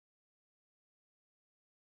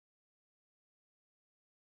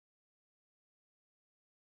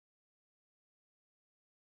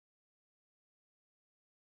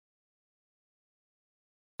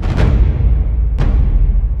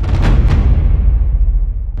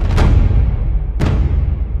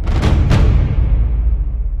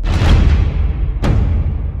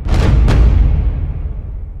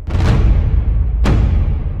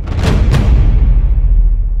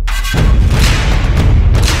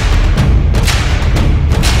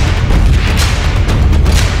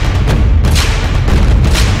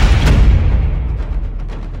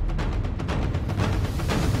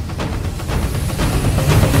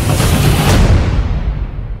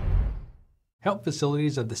Help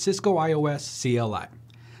facilities of the Cisco IOS CLI.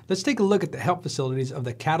 Let's take a look at the help facilities of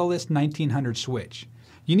the Catalyst 1900 switch.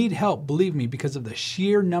 You need help, believe me, because of the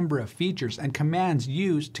sheer number of features and commands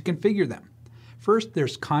used to configure them. First,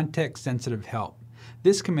 there's context-sensitive help.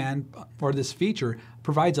 This command, or this feature,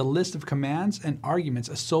 provides a list of commands and arguments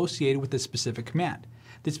associated with a specific command.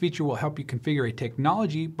 This feature will help you configure a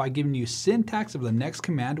technology by giving you syntax of the next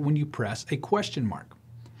command when you press a question mark.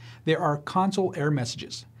 There are console error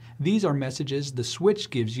messages. These are messages the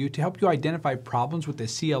switch gives you to help you identify problems with the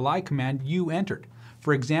CLI command you entered.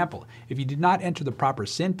 For example, if you did not enter the proper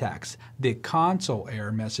syntax, the console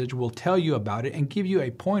error message will tell you about it and give you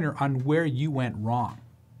a pointer on where you went wrong.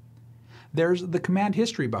 There's the command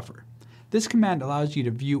history buffer. This command allows you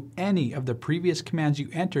to view any of the previous commands you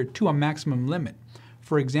entered to a maximum limit.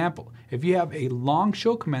 For example, if you have a long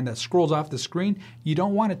show command that scrolls off the screen, you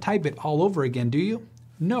don't want to type it all over again, do you?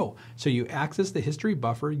 No, so you access the history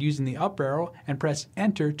buffer using the up arrow and press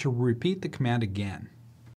enter to repeat the command again.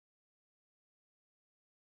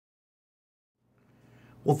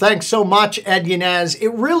 Well, thanks so much, Ed Yanez.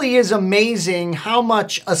 It really is amazing how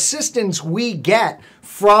much assistance we get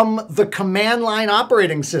from the command line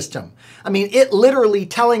operating system. I mean, it literally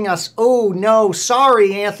telling us, oh no,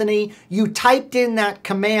 sorry, Anthony, you typed in that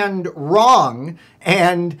command wrong,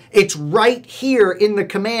 and it's right here in the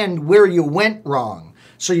command where you went wrong.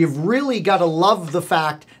 So you've really got to love the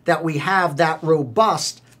fact that we have that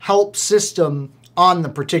robust help system on the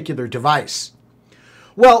particular device.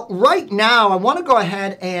 Well, right now, I want to go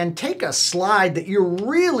ahead and take a slide that you're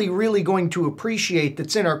really going to appreciate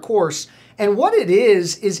that's in our course. And what it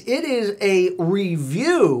is it is a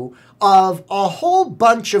review of a whole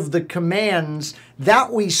bunch of the commands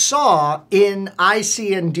that we saw in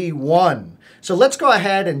ICND1. So let's go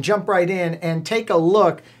ahead and jump right in and take a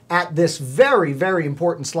look at this very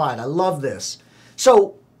important slide. I love this.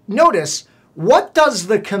 So notice, what does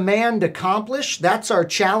the command accomplish? That's our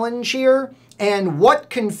challenge here. And what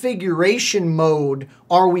configuration mode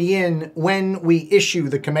are we in when we issue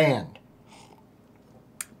the command?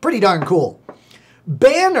 Pretty darn cool.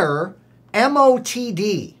 Banner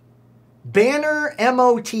MOTD. Banner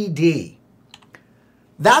MOTD.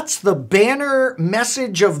 That's the banner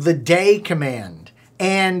message of the day command.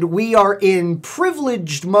 And we are in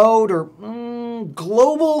privileged mode or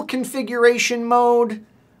global configuration mode.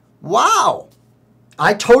 Wow,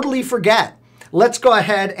 I totally forget. Let's go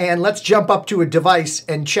ahead and let's jump up to a device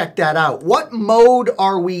and check that out. What mode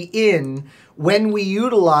are we in when we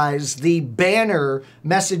utilize the banner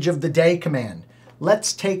message of the day command?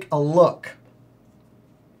 Let's take a look.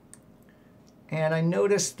 And I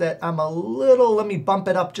noticed that I'm a little, let me bump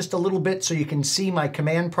it up just a little bit so you can see my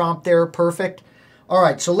command prompt there. Perfect. All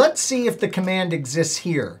right, so let's see if the command exists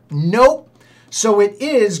here. Nope. So it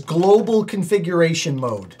is global configuration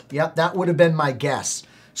mode. Yep, that would have been my guess.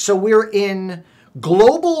 So we're in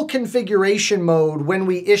global configuration mode when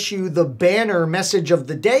we issue the banner message of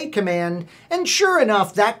the day command. And sure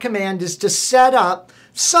enough, that command is to set up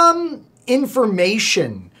some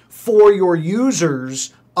information for your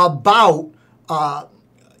users about,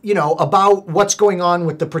 about what's going on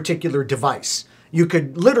with the particular device. You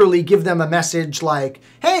could literally give them a message like,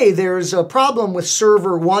 hey, there's a problem with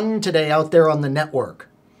server 1 today out there on the network.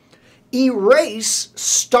 Erase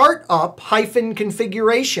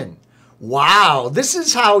startup-configuration. Wow, this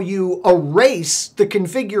is how you erase the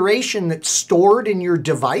configuration that's stored in your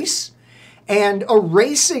device. And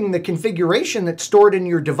erasing the configuration that's stored in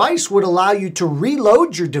your device would allow you to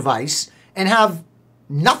reload your device and have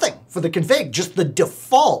nothing for the config, just the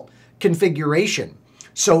default configuration.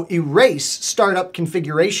 So erase startup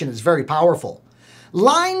configuration is very powerful.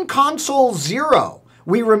 Line console 0.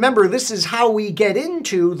 We remember this is how we get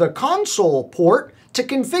into the console port to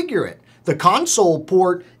configure it. The console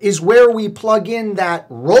port is where we plug in that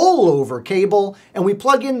rollover cable, and we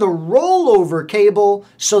plug in the rollover cable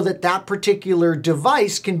so that that particular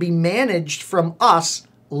device can be managed from us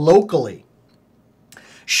locally.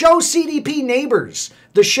 Show CDP neighbors.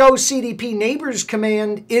 The show CDP neighbors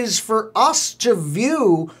command is for us to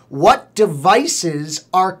view what devices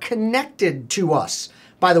are connected to us.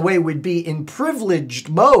 By the way, we'd be in privileged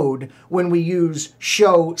mode when we use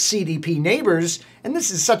show CDP neighbors, and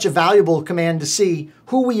this is such a valuable command to see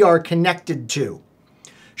who we are connected to.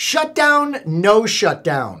 Shutdown, no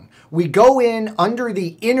shutdown. We go in under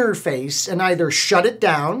the interface and either shut it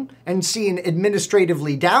down and see an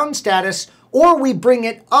administratively down status, or we bring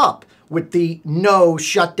it up with the no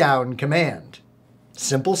shutdown command.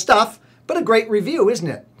 Simple stuff, but a great review, isn't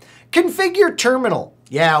it? Configure terminal.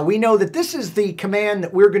 Yeah, we know that this is the command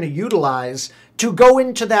that we're going to utilize to go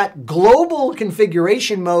into that global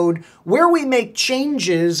configuration mode where we make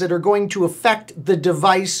changes that are going to affect the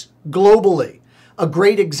device globally. A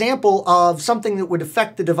great example of something that would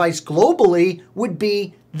affect the device globally would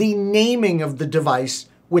be the naming of the device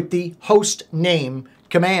with the host name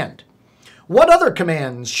command. What other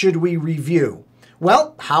commands should we review?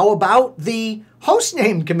 Well, how about the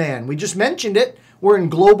hostname command? We just mentioned it. We're in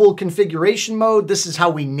global configuration mode. This is how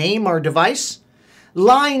we name our device.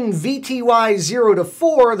 Line VTY 0 to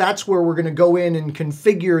 4, that's where we're going to go in and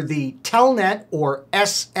configure the telnet or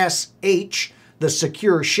SSH, the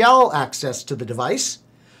secure shell access to the device.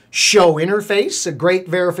 Show interface, a great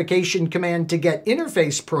verification command to get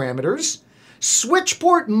interface parameters. Switch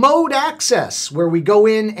port mode access, where we go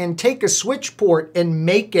in and take a switch port and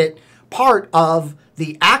make it part of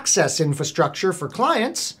the access infrastructure for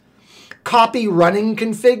clients. Copy running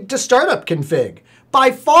config to startup config.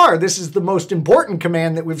 By far, this is the most important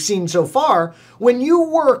command that we've seen so far. When you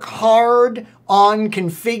work hard on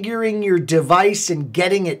configuring your device and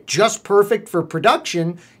getting it just perfect for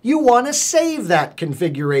production, you want to save that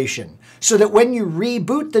configuration so that when you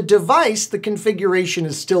reboot the device, the configuration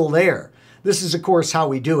is still there. This is, of course, how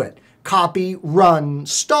we do it. Copy, run,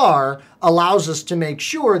 star allows us to make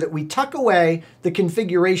sure that we tuck away the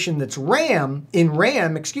configuration that's RAM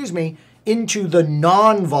into the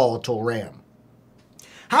non-volatile RAM.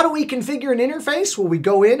 How do we configure an interface? Well, we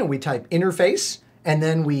go in and we type interface, and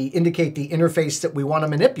then we indicate the interface that we want to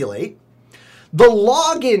manipulate. The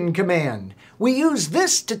login command. We use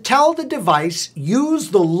this to tell the device,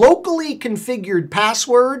 use the locally configured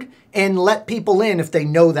password and let people in if they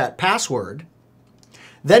know that password.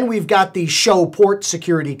 Then we've got the show port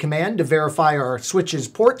security command to verify our switch's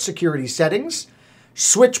port security settings.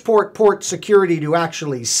 Switch port security to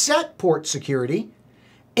actually set port security.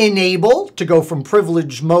 Enable to go from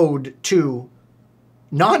privileged mode to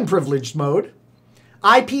non-privileged mode.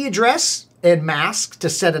 IP address and mask to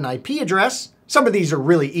set an IP address. Some of these are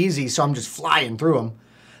really easy, so I'm just flying through them.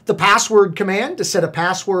 The password command to set a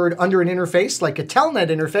password under an interface like a telnet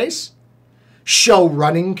interface. Show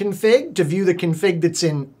running config to view the config that's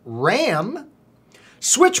in RAM.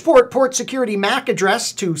 Switch port security MAC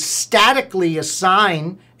address to statically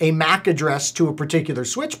assign a MAC address to a particular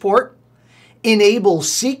switch port. Enable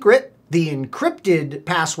secret, the encrypted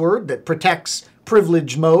password that protects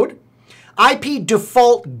privileged mode. IP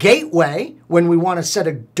default gateway, when we want to set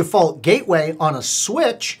a default gateway on a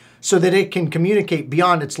switch so that it can communicate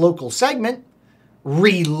beyond its local segment.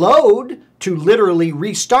 Reload, to literally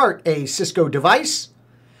restart a Cisco device.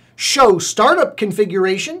 Show startup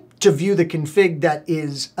configuration, to view the config that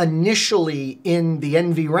is initially in the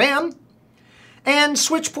NVRAM. And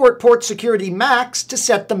switch port security max to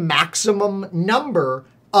set the maximum number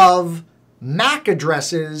of MAC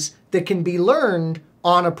addresses that can be learned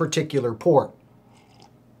on a particular port.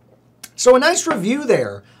 So a nice review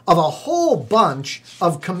there of a whole bunch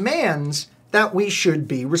of commands that we should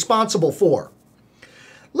be responsible for.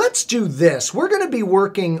 Let's do this. We're going to be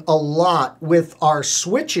working a lot with our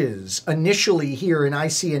switches initially here in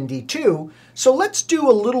ICND2, so let's do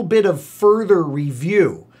a little bit of further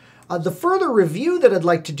review. The further review that I'd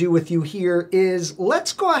like to do with you here is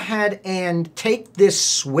let's go ahead and take this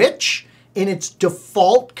switch in its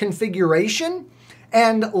default configuration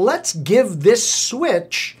and let's give this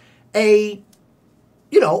switch an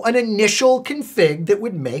initial config that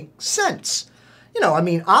would make sense.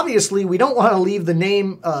 Obviously we don't want to leave the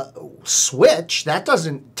name switch. That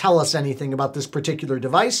doesn't tell us anything about this particular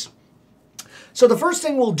device. So the first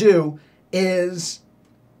thing we'll do is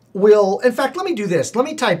in fact, let me do this. Let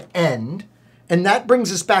me type end, and that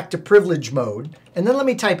brings us back to privilege mode. And then let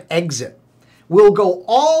me type exit. We'll go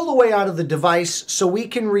all the way out of the device so we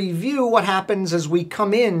can review what happens as we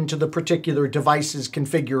come into the particular device's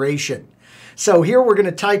configuration. So here we're going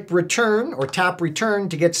to type return or tap return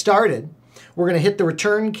to get started. We're going to hit the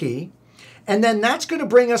return key. And then that's going to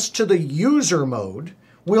bring us to the user mode.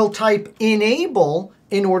 We'll type enable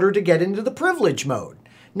in order to get into the privilege mode.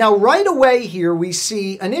 Now, right away here, we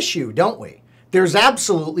see an issue, don't we? There's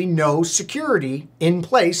absolutely no security in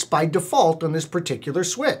place by default on this particular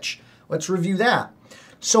switch. Let's review that.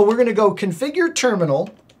 So we're going to go configure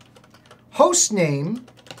terminal, hostname,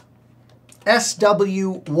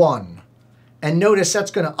 SW1. And notice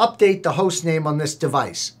that's going to update the hostname on this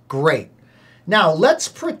device. Great. Now, let's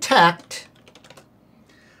protect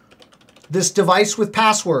this device with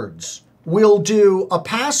passwords. We'll do a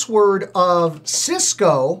password of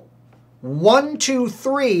Cisco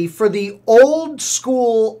 123 for the old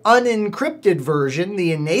school unencrypted version,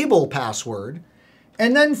 the enable password.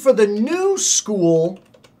 And then for the new school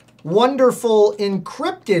wonderful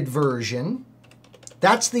encrypted version,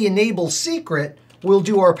 That's the enable secret. We'll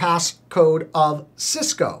do our passcode of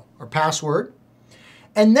Cisco, our password.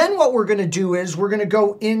 And then what we're going to do is we're going to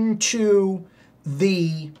go into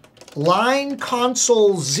the line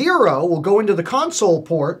console 0. We'll go into the console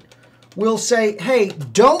port. We'll say, hey,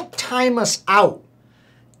 don't time us out.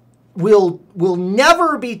 We'll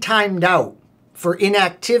never be timed out for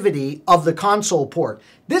inactivity of the console port.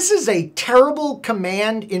 This is a terrible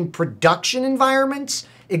command in production environments,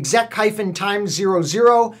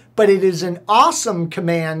 exec-time00, but it is an awesome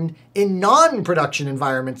command in non-production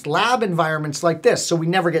environments, lab environments like this, so we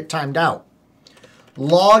never get timed out.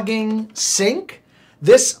 Logging sync.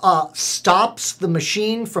 This stops the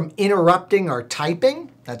machine from interrupting our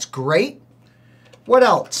typing. That's great. What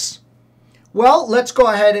else? Well, let's go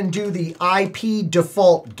ahead and do the IP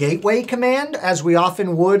default gateway command, as we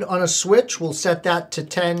often would on a switch. We'll set that to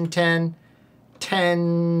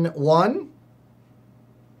 10.10.10.1.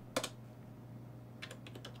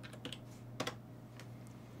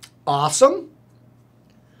 Awesome.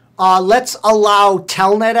 Let's allow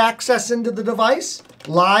telnet access into the device.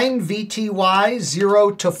 Line VTY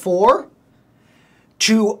 0 to 4.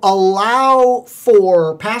 To allow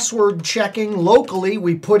for password checking locally,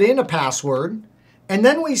 we put in a password, and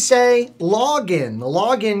then we say login. The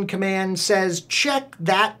login command says check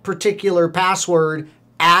that particular password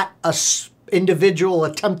at an individual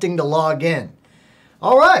attempting to log in.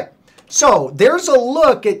 All right, so there's a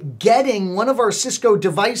look at getting one of our Cisco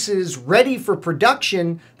devices ready for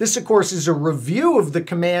production. This, of course, is a review of the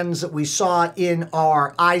commands that we saw in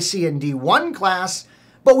our ICND1 class.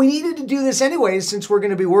 But we needed to do this anyways since we're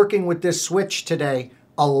going to be working with this switch today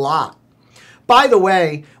a lot. By the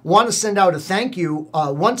way, want to send out a thank you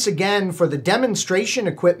once again for the demonstration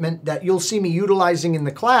equipment that you'll see me utilizing in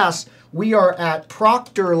the class. We are at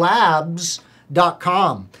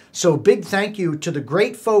proctorlabs.com. So big thank you to the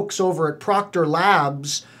great folks over at Proctor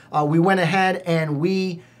Labs. We went ahead and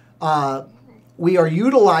we are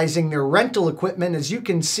utilizing their rental equipment. As you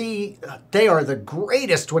can see, they are the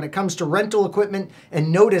greatest when it comes to rental equipment.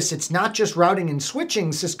 And notice it's not just routing and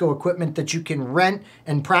switching Cisco equipment that you can rent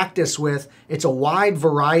and practice with. It's a wide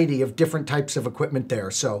variety of different types of equipment there.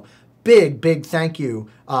 So big, big thank you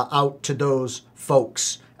out to those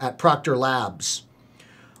folks at Proctor Labs.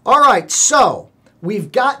 All right, so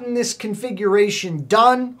we've gotten this configuration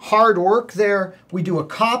done. Hard work there. We do a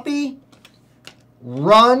copy,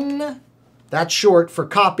 run. That's short for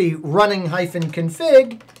copy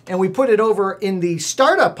running-config, and we put it over in the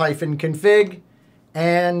startup-config,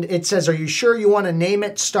 and it says, are you sure you want to name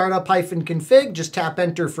it startup-config? Just tap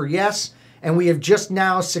enter for yes, and we have just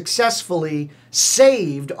now successfully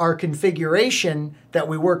saved our configuration that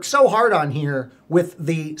we worked so hard on here with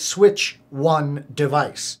the Switch 1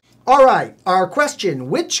 device. All right, our question,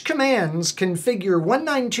 which commands configure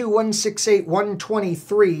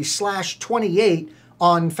 192.168.123/28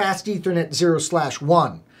 on Fast Ethernet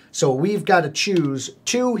 0/1. So we've got to choose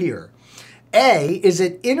two here. A, is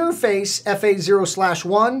it interface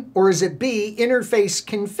FA0/1 or is it B, interface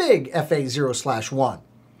config FA0/1?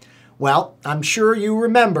 Well, I'm sure you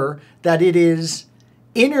remember that it is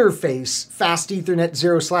interface Fast Ethernet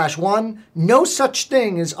 0/1. No such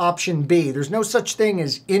thing as option B. There's no such thing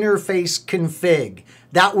as interface config.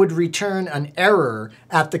 That would return an error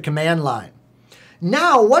at the command line.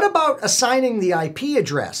 Now, what about assigning the IP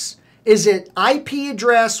address? Is it IP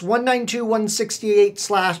address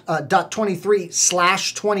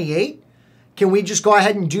 192.168.23/28? Can we just go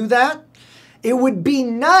ahead and do that? It would be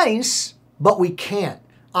nice, but we can't.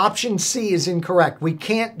 Option C is incorrect. We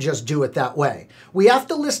can't just do it that way. We have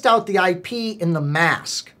to list out the IP in the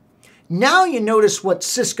mask. Now you notice what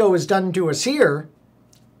Cisco has done to us here.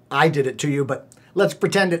 I did it to you, but let's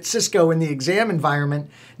pretend it's Cisco in the exam environment.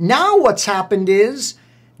 Now what's happened is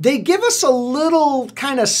they give us a little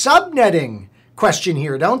kind of subnetting question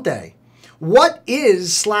here, don't they? What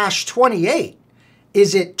is /28?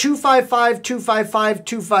 Is it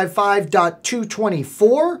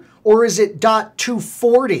 255.255.255.224 or is it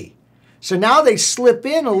 .240? So now they slip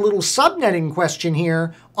in a little subnetting question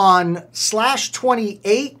here on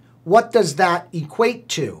 /28. What does that equate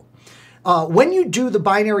to? When you do the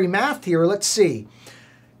binary math here, let's see.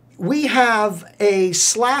 We have a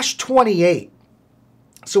 /28.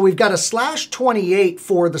 So we've got a /28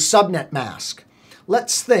 for the subnet mask.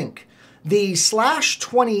 Let's think. The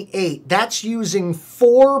 /28, that's using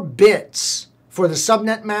 4 bits for the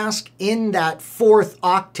subnet mask in that 4th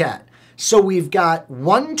octet. So we've got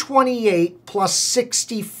 128 plus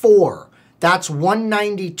 64. That's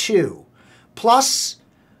 192. Plus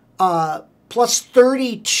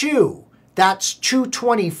 32. That's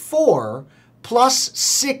 224. Plus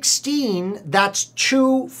 16. That's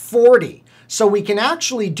 240. So we can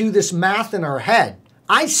actually do this math in our head.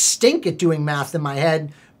 I stink at doing math in my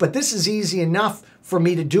head, but this is easy enough for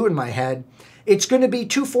me to do in my head. It's going to be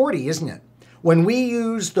 240, isn't it? When we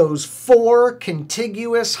use those 4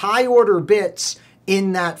 contiguous high-order bits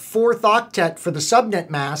in that 4th octet for the subnet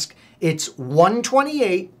mask, it's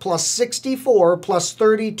 128 plus 64 plus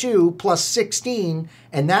 32 plus 16,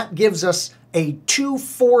 and that gives us a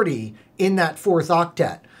 240 in that 4th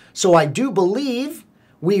octet. So I do believe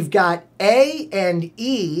we've got A and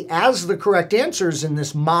E as the correct answers in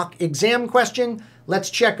this mock exam question.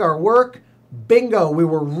 Let's check our work. Bingo, we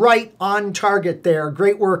were right on target there.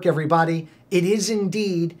 Great work, everybody. It is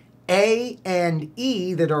indeed A and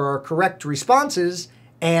E that are our correct responses,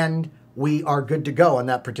 and we are good to go on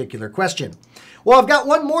that particular question. Well, I've got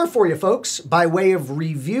one more for you, folks, by way of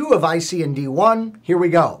review of ICND1. Here we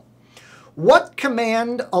go. What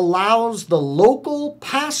command allows the local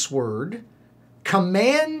password,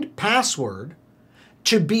 command password,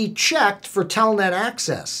 to be checked for telnet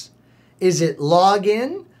access? Is it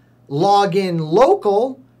login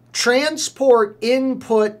local, transport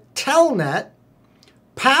input telnet,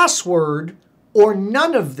 password, or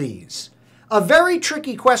none of these? A very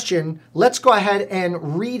tricky question. Let's go ahead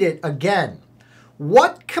and read it again.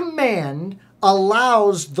 What command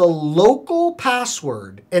allows the local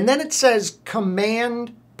password, and then it says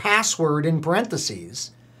command password in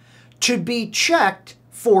parentheses, to be checked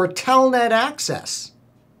for telnet access?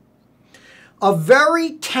 A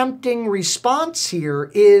very tempting response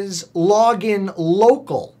here is login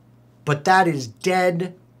local, but that is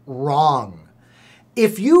dead wrong.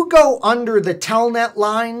 If you go under the telnet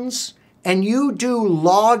lines and you do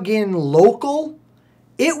login local,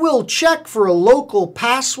 it will check for a local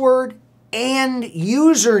password and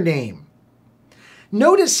username.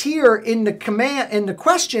 Notice here in the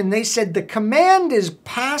question, they said the command is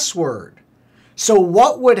password. So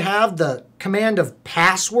what would have the command of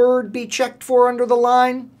password be checked for under the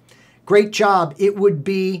line? Great job. It would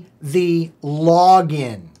be the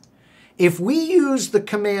login. If we use the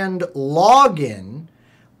command login,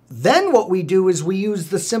 then what we do is we use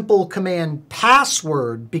the simple command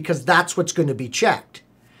password because that's what's going to be checked.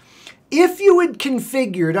 If you had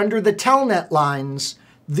configured under the telnet lines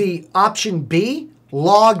the option B,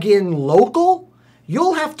 login local,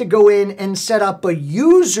 you'll have to go in and set up a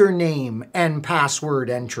username and password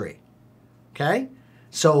entry. Okay?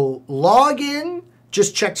 So login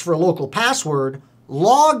just checks for a local password.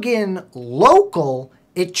 Login local,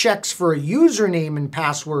 it checks for a username and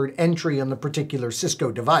password entry on the particular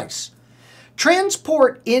Cisco device.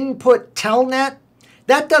 Transport input telnet,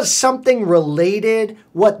 that does something related.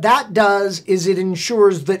 What that does is it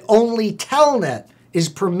ensures that only telnet is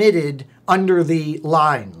permitted under the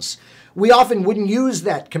lines. We often wouldn't use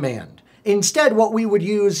that command. Instead, what we would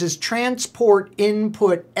use is transport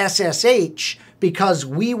input SSH because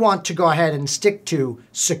we want to go ahead and stick to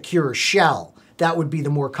secure shell. That would be the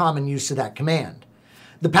more common use of that command.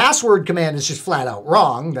 The password command is just flat out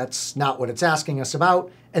wrong. That's not what it's asking us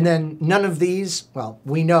about. And then none of these, well,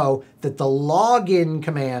 we know that the login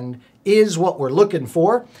command is what we're looking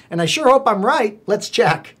for. And I sure hope I'm right. Let's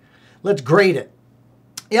check. Let's grade it.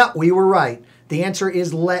 Yeah, we were right. The answer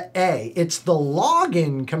is A. It's the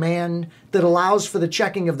login command that allows for the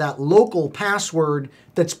checking of that local password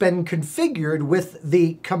that's been configured with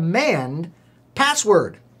the command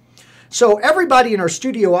password. So everybody in our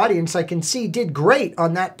studio audience, I can see, did great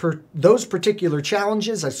on those particular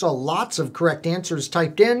challenges. I saw lots of correct answers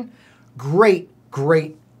typed in. Great,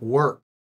 great work.